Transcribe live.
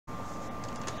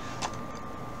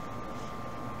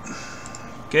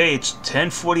Okay, it's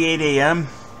 10:48 a.m.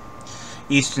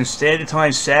 Eastern Standard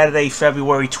Time, Saturday,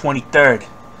 February 23rd.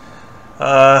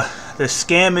 The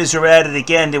scammers are at it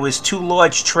again. There was two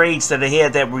large trades that I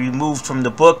had that were removed from the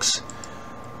books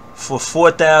for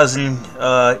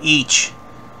 $4,000 each.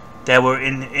 That were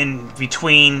in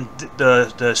between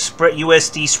the spread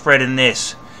USD spread and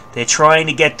this. They're trying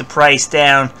to get the price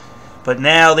down, but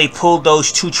now they pulled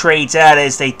those two trades out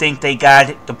as they think they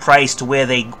got the price to where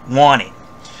they want it.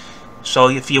 So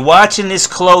if you're watching this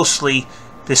closely,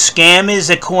 the scammers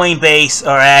at Coinbase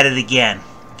are at it again.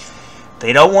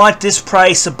 They don't want this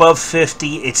price above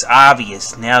 50. It's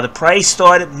obvious. Now the price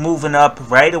started moving up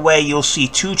right away. You'll see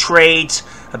two trades,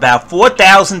 about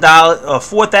 $4,000 or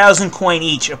 4,000 coin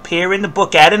each, appear in the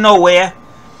book out of nowhere.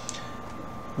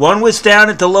 One was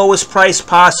down at the lowest price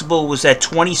possible, was at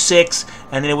 26,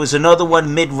 and there was another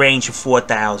one mid-range of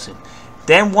 4,000.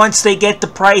 Then once they get the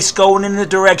price going in the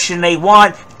direction they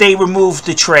want, they remove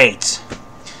the trades.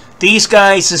 These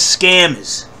guys are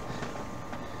scammers.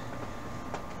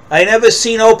 I never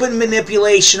seen open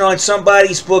manipulation on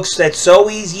somebody's books that's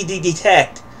so easy to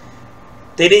detect.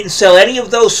 They didn't sell any of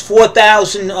those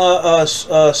 4,000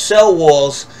 sell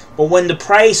walls, but when the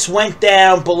price went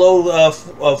down below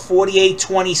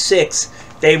 48.26,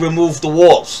 they removed the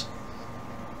walls.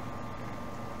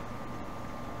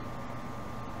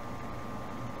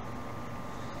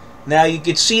 Now you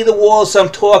can see the walls I'm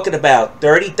talking about.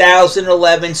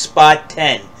 30,011 spot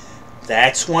 10.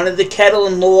 That's one of the kettle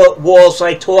and walls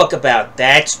I talk about.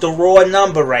 That's the raw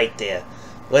number right there.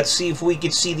 Let's see if we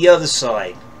can see the other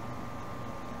side.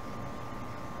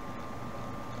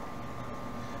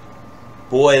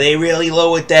 Boy, they really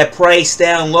lowered that price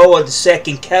down lower. The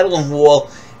second kettle and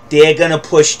wall, they're going to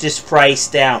push this price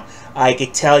down. I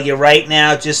can tell you right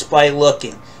now just by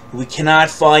looking. We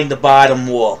cannot find the bottom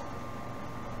wall.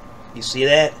 You see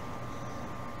that?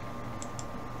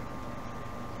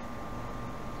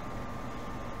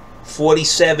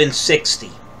 $47.60.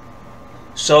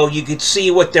 So you can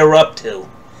see what they're up to,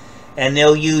 and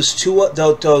they'll use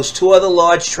those two other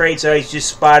large trades I just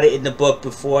spotted in the book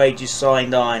before I just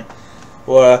signed on,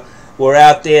 or were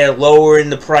out there lowering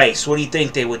the price. What do you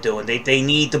think they were doing? They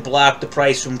need to block the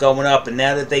price from going up, and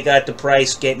now that they got the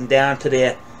price getting down to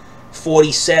their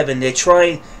 47, they're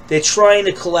trying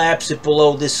to collapse it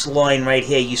below this line right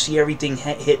here. You see everything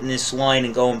hitting this line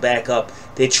and going back up.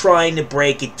 They're trying to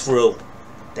break it through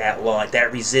that line,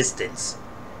 that resistance.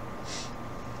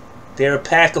 They're a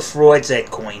pack of frauds at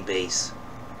Coinbase.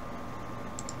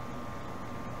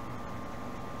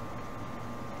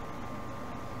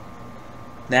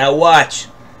 Now watch.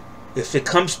 If it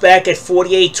comes back at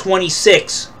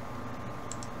 48.26,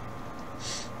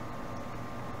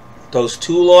 those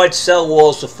two large sell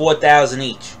walls are 4,000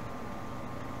 each.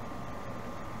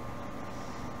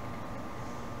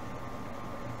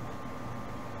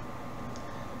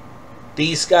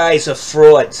 These guys are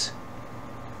frauds.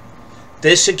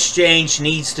 This exchange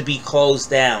needs to be closed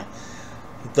down.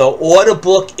 The order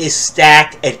book is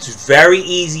stacked. It's very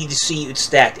easy to see it's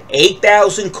stacked.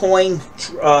 8,000 coin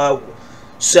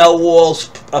sell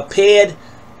walls appeared.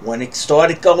 When it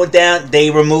started going down, they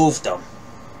removed them.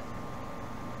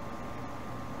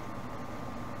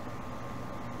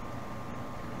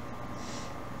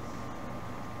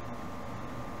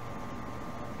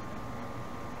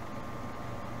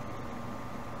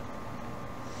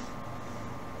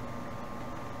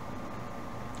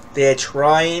 They're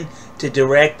trying to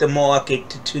direct the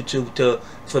market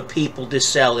for people to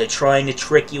sell. They're trying to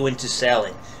trick you into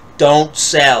selling. Don't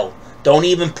sell. Don't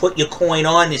even put your coin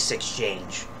on this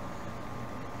exchange.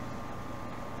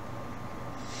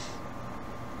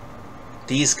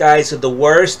 These guys are the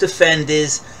worst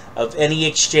offenders of any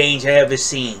exchange I ever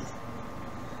seen.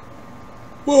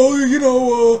 Well, you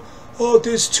know,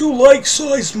 there's two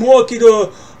like-sized market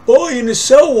buy and a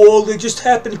sell wall. They just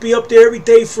happen to be up there every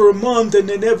day for a month, and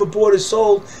they never bought or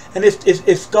sold. And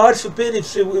if God forbid,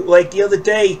 if it, like the other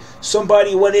day,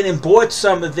 somebody went in and bought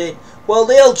some of it, well,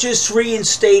 they'll just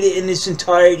reinstate it in its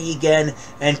entirety again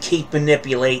and keep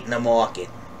manipulating the market.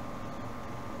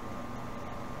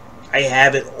 I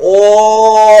have it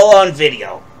all on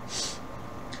video.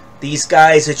 These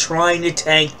guys are trying to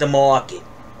tank the market.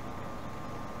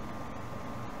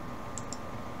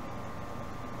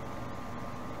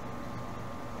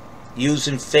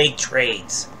 Using fake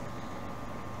trades.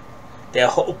 They're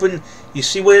hoping, you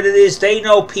see what it is? They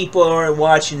know people aren't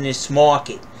watching this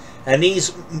market. And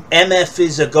these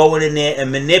MFs are going in there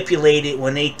and manipulate it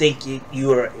when they think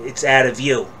it's out of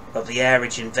view of the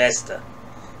average investor.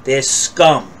 They're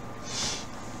scum.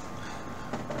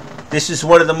 This is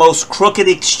one of the most crooked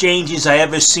exchanges I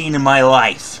ever seen in my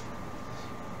life.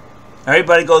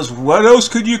 Everybody goes, what else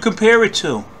could you compare it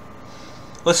to?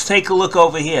 Let's take a look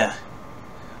over here.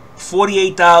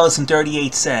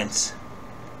 $48.38.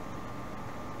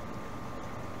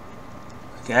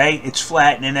 Okay, it's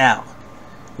flattening out.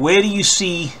 Where do you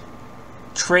see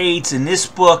trades in this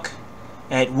book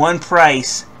at one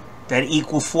price that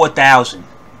equal 4,000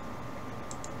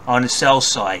 on the sell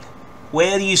side?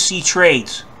 Where do you see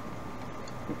trades?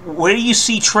 Where do you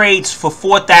see trades for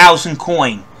 4,000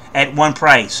 coin at one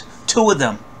price? Two of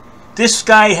them. This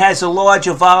guy has a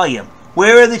larger volume.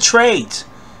 Where are the trades?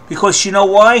 Because you know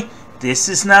why? This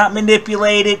is not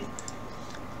manipulated.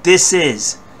 This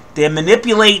is. They're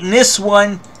manipulating this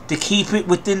one to keep it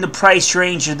within the price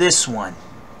range of this one.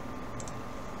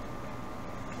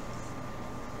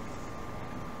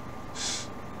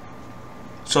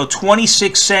 So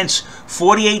 26 cents,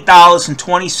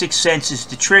 $48.26 is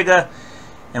the trigger.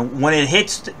 And when it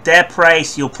hits that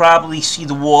price, you'll probably see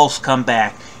the walls come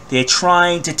back. They're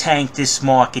trying to tank this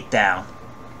market down.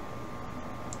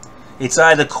 It's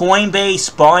either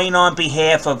Coinbase buying on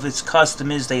behalf of its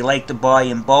customers. They like to buy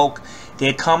in bulk.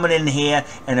 They're coming in here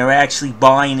and they're actually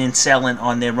buying and selling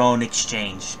on their own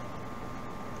exchange.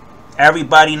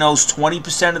 Everybody knows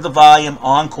 20% of the volume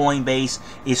on Coinbase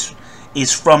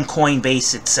is from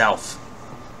Coinbase itself.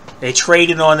 They're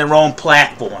trading on their own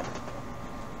platform.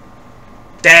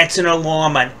 That's an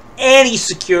alarm on any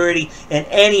security and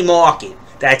any market.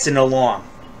 That's an alarm.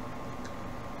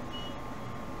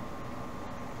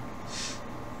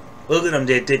 Look at them.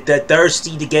 They're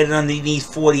thirsty to get it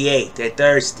underneath 48. They're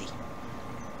thirsty.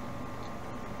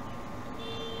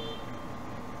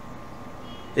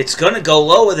 It's going to go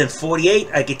lower than 48.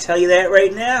 I can tell you that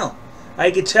right now.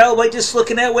 I can tell by just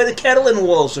looking at where the kettling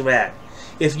walls are at.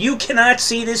 If you cannot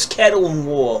see this kettling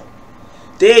wall,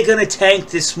 they're going to tank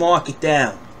this market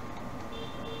down.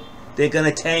 They're going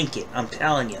to tank it. I'm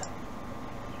telling you.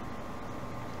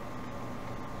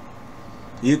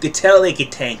 You could tell they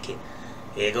could tank it.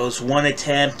 Here goes one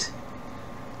attempt,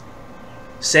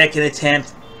 second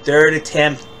attempt, third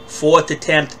attempt, fourth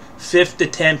attempt, fifth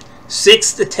attempt,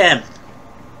 sixth attempt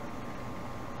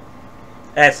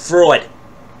at fraud.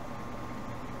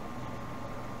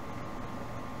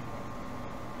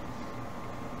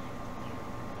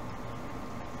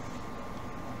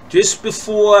 Just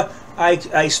before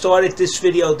I started this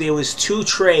video, there was two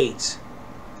trades.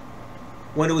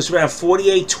 When it was around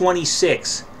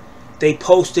 48.26, they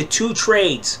posted two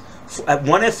trades.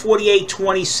 One at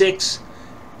 48.26,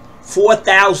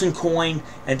 4,000 coin,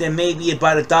 and then maybe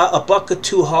about a buck or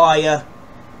two higher,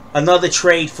 another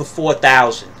trade for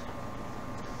 4,000.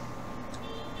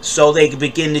 So they could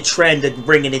begin the trend of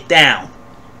bringing it down.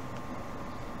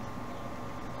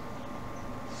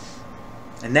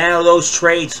 And now those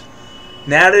trades,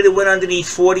 now that it went underneath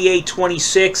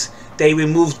 48.26, they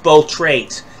removed both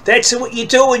trades. That's what you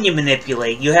do when you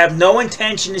manipulate. You have no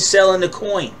intention of selling the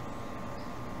coin.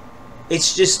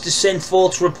 It's just to send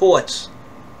false reports.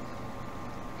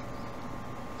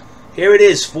 Here it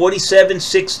is,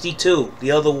 47.62,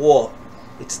 the other wall.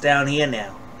 It's down here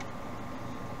now.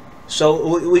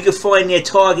 So we can find their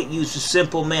target using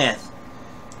simple math.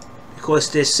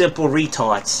 Because they're simple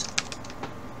retards.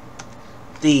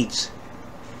 These.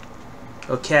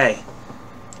 Okay.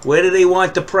 Where do they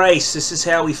want the price? This is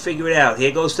how we figure it out.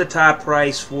 Here goes the top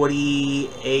price,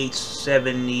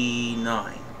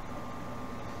 48.79.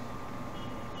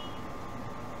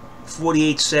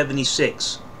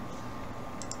 48.76.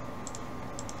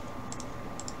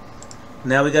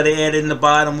 Now we got to add in the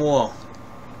bottom wall.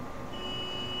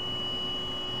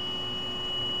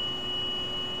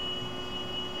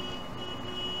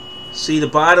 See, the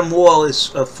bottom wall is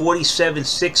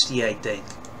 47.60, I think.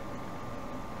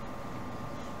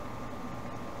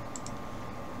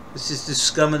 This is the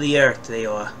scum of the earth, they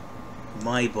are, in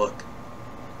my book.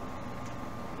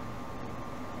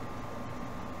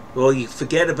 Well, you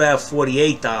forget about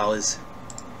 $48.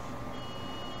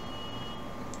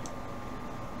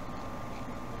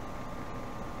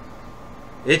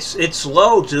 It's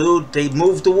low, dude. They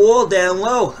moved the wall down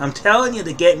low. I'm telling you,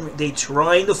 they're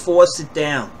trying to force it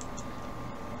down.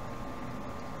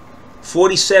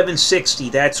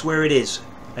 47.60, that's where it is.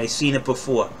 I've seen it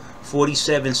before.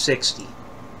 47.60.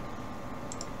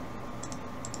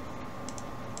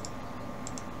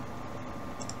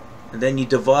 And then you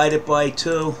divide it by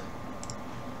 2.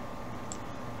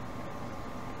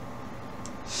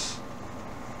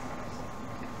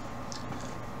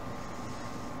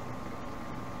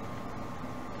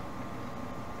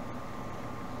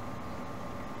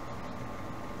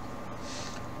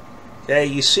 Okay,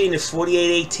 you've seen it,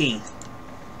 48.18.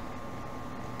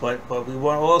 But we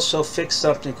want to also fix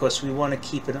something because we want to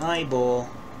keep an eyeball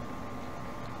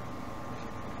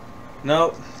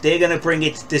No, they're going to bring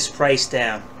it this price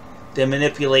down. They're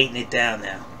manipulating it down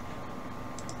now.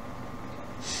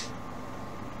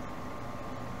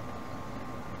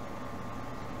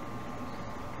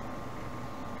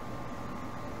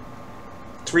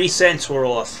 $0.03 were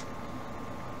off.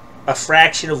 A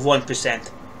fraction of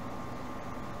 1%.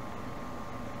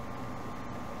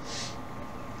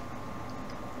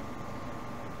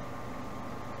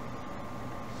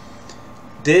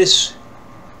 This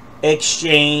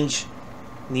exchange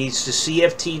needs the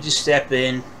CFT to step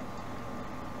in.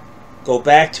 Go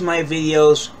back to my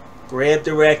videos, grab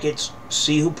the records,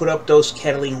 see who put up those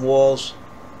kettling walls.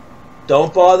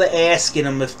 Don't bother asking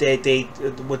them if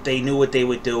they knew what they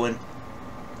were doing.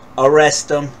 Arrest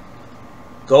them.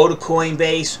 Go to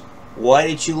Coinbase. Why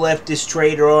did you left this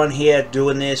trader on here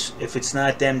doing this? If it's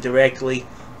not them directly,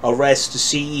 arrest the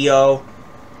CEO.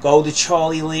 Go to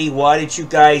Charlie Lee. Why did you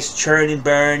guys churn and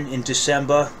burn in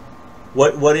December?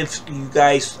 What if you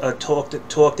guys talked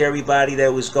to everybody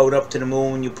that was going up to the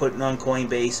moon when you put it on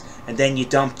Coinbase, and then you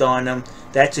dumped on them?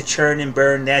 That's a churn and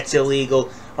burn. That's illegal.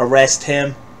 Arrest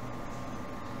him.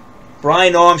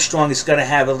 Brian Armstrong is going to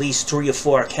have at least 3 or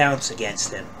 4 accounts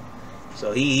against him.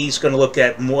 So he's going to look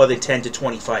at more than 10 to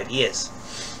 25 years.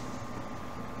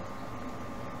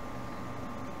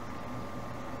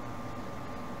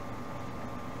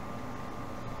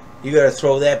 You got to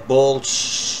throw that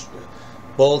bald-headed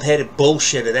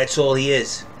bullshitter. That's all he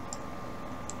is.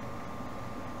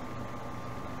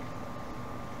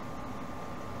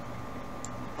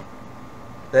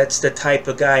 That's the type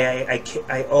of guy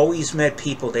I always met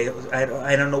people.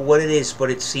 I don't know what it is,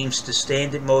 but it seems the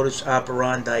standard modus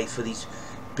operandi for these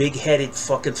big-headed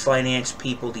fucking finance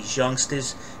people, these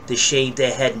youngsters, to shave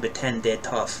their head and pretend they're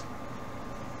tough.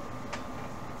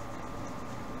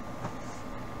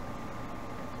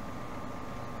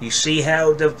 You see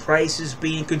how the price is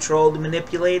being controlled and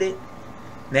manipulated?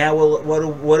 Now,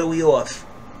 what are we off?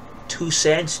 2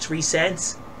 cents? 3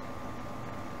 cents?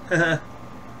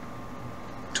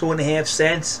 2.5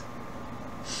 cents?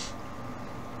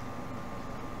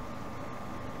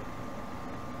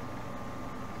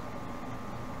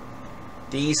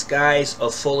 These guys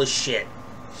are full of shit.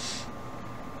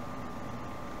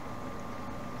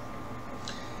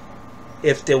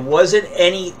 If there wasn't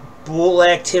any bull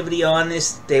activity on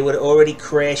this, they would already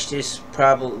crash this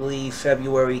probably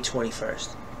February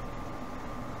 21st.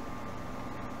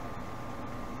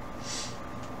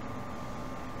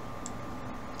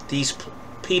 These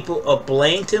people are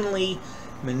blatantly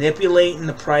manipulating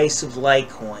the price of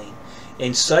Litecoin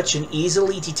in such an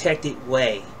easily detected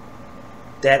way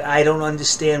that I don't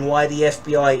understand why the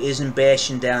FBI isn't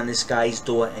bashing down this guy's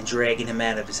door and dragging him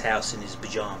out of his house in his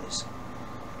pajamas.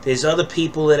 There's other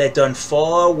people that have done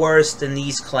far worse than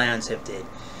these clowns have did.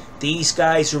 These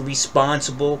guys are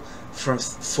responsible for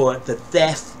the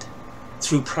theft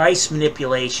through price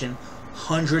manipulation,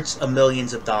 hundreds of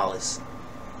millions of dollars.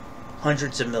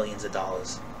 Hundreds of millions of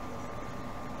dollars.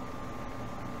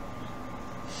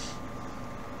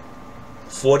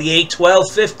 48,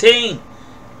 12, 15.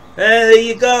 There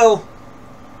you go.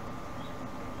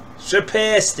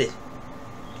 Surpassed it.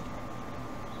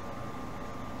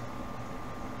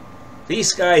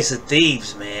 These guys are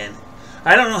thieves, man.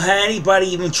 I don't know how anybody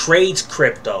even trades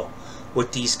crypto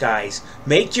with these guys.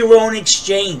 Make your own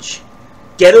exchange.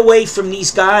 Get away from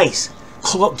these guys.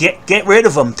 Get rid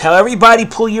of them. Tell everybody,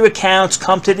 pull your accounts,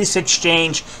 come to this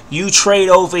exchange. You trade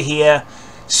over here.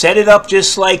 Set it up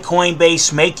just like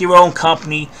Coinbase. Make your own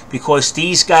company, because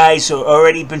these guys have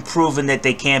already been proven that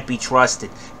they can't be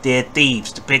trusted. They're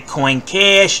thieves. The Bitcoin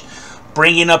Cash,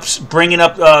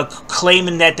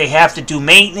 claiming that they have to do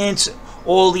maintenance.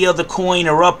 All the other coin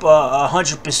are up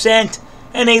 100%,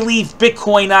 and they leave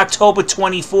Bitcoin October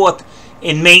 24th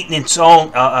in maintenance.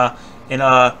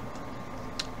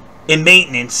 In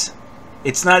maintenance.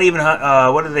 It's not even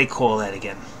what do they call that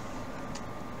again?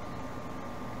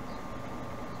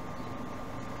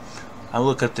 I'll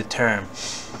look up the term.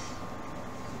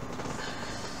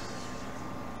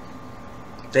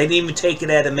 They didn't even take it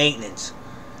out of maintenance.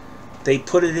 They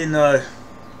put it in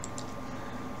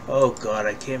oh God,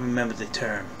 I can't remember the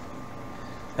term.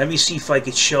 Let me see if I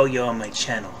could show you on my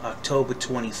channel. October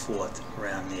 24th,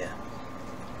 around there.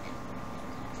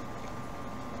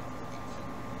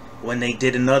 When they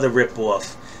did another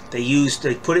rip-off. They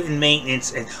put it in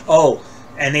maintenance,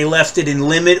 and they left it in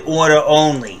limit order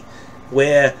only,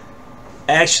 where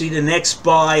actually the next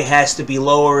buy has to be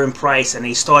lower in price, and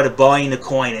they started buying the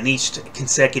coin, and each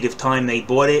consecutive time they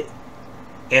bought it,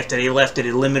 after they left it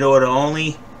in limit order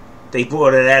only, they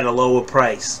bought it at a lower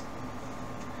price.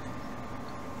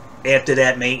 After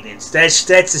that maintenance. That's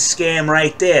a scam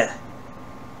right there.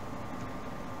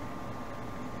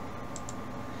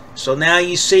 So now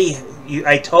you see,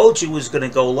 I told you it was going to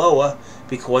go lower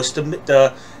because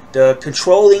the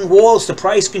controlling walls, the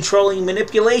price controlling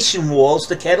manipulation walls,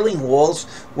 the kettling walls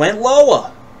went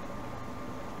lower.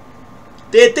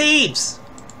 They're thieves.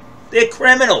 They're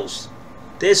criminals.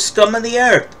 They're scum of the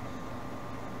earth.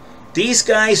 These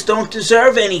guys don't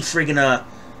deserve any friggin'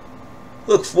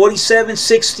 look,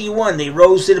 47.61. They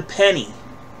rose it a penny.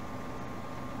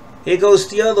 Here goes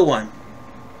the other one.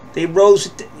 They rose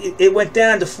it. It went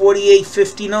down to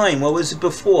 48.59. What was it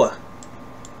before?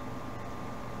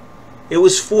 It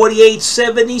was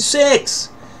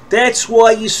 48.76. That's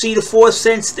why you see the 4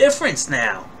 cents difference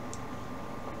now.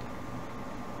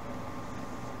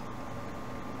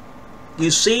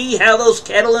 You see how those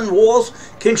kettling walls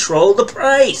control the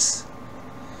price.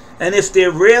 And if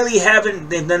they're really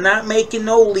they're not making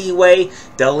no leeway,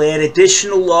 they'll add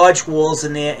additional large walls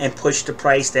in there and push the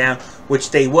price down,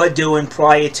 which they were doing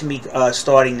prior to me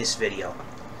starting this video.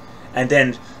 And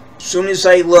then, as soon as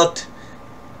I looked,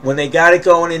 when they got it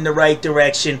going in the right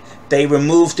direction, they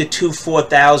removed the 2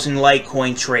 4,000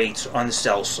 Litecoin trades on the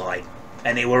sell side.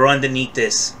 And they were underneath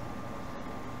this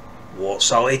wall.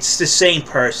 So it's the same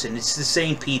person. It's the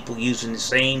same people using the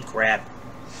same crap.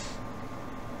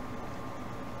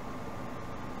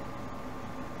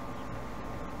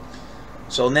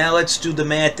 So now let's do the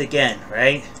math again,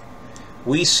 right?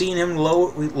 We seen him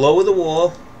lower the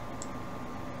wall,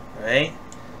 right?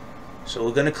 So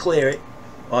we're going to clear it.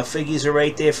 Our figures are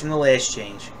right there from the last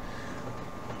change.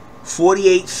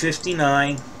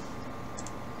 48.59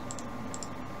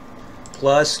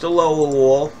 plus the lower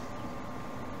wall,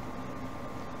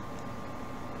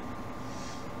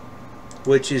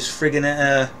 which is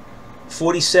friggin'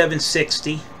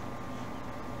 47.60.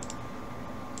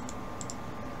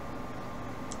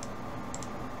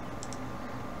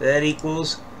 That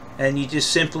equals, and you just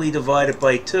simply divide it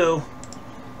by 2.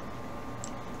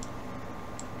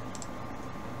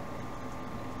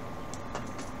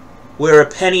 We're a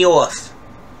penny off.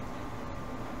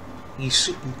 You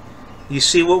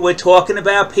see what we're talking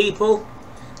about, people?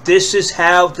 This is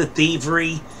how the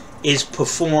thievery is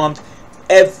performed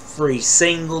every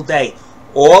single day.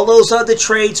 All those other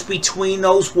trades between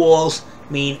those walls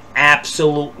mean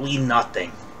absolutely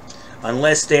nothing.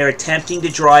 Unless they're attempting to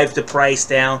drive the price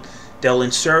down, they'll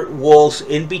insert walls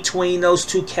in between those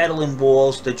 2 kettling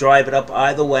walls to drive it up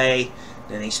either way.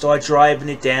 Then they start driving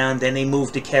it down. Then they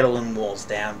move the kettling walls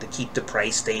down to keep the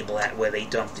price stable at where they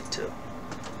dumped it to.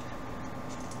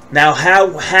 Now,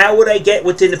 how would I get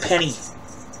within a penny?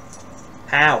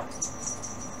 How?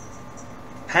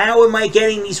 How am I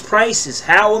getting these prices?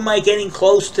 How am I getting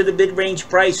close to the mid-range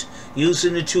price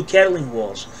using the 2 kettling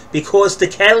walls? Because the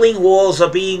kettling walls are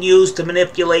being used to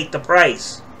manipulate the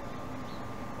price.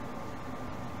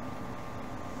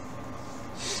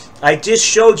 I just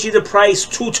showed you the price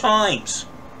 2 times.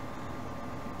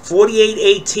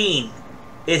 48.18.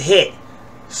 It hit.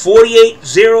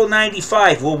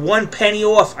 48.095. We're 1 penny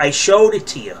off. I showed it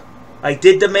to you. I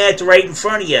did the math right in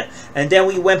front of you. And then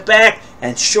we went back,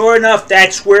 and sure enough,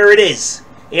 that's where it is.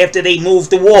 After they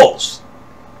moved the walls.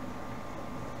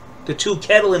 The 2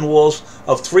 kettling walls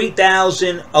of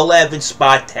 3011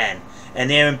 spot 10. And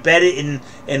they're embedded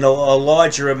in a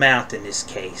larger amount in this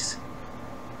case.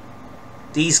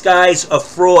 These guys are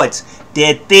frauds.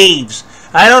 They're thieves.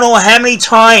 I don't know how many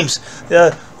times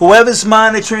whoever's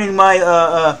monitoring my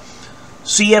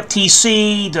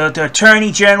CFTC, the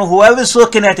Attorney General, whoever's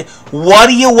looking at it, what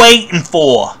are you waiting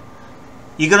for?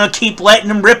 You gonna keep letting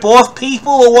them rip off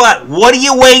people or what? What are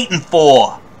you waiting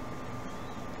for?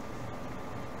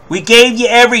 We gave you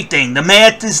everything. The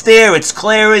math is there. It's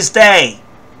clear as day.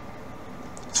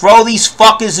 Throw these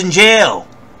fuckers in jail.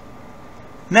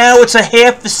 Now it's a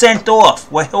 0.5%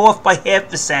 off. We're off by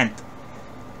 0.5%.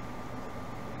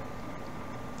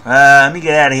 Let me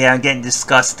get out of here. I'm getting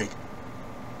disgusted.